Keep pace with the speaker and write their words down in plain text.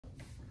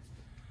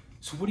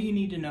So what do you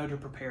need to know to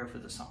prepare for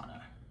the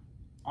sauna?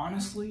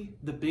 Honestly,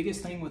 the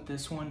biggest thing with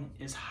this one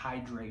is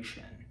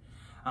hydration.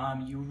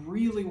 You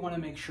really want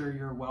to make sure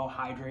you're well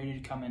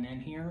hydrated coming in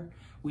here.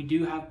 We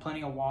do have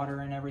plenty of water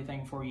and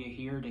everything for you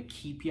here to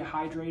keep you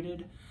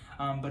hydrated.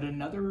 But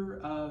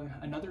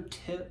another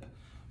tip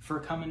for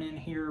coming in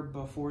here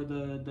before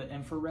the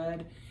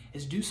infrared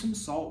is do some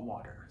salt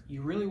water.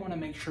 You really want to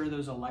make sure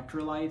those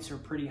electrolytes are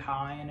pretty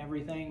high and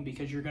everything,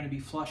 because you're going to be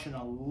flushing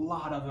a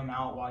lot of them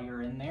out while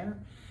you're in there.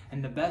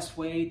 And the best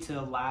way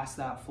to last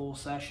that full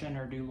session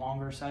or do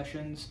longer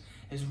sessions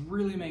is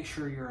really make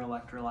sure your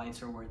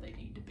electrolytes are where they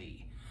need to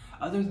be.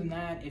 Other than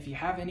that, if you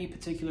have any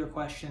particular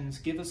questions,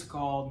 give us a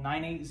call,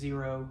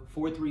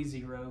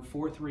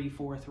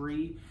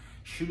 980-430-4343.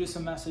 Shoot us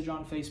a message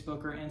on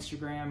Facebook or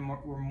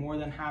Instagram. We're more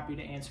than happy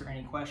to answer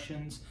any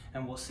questions,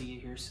 and we'll see you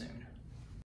here soon.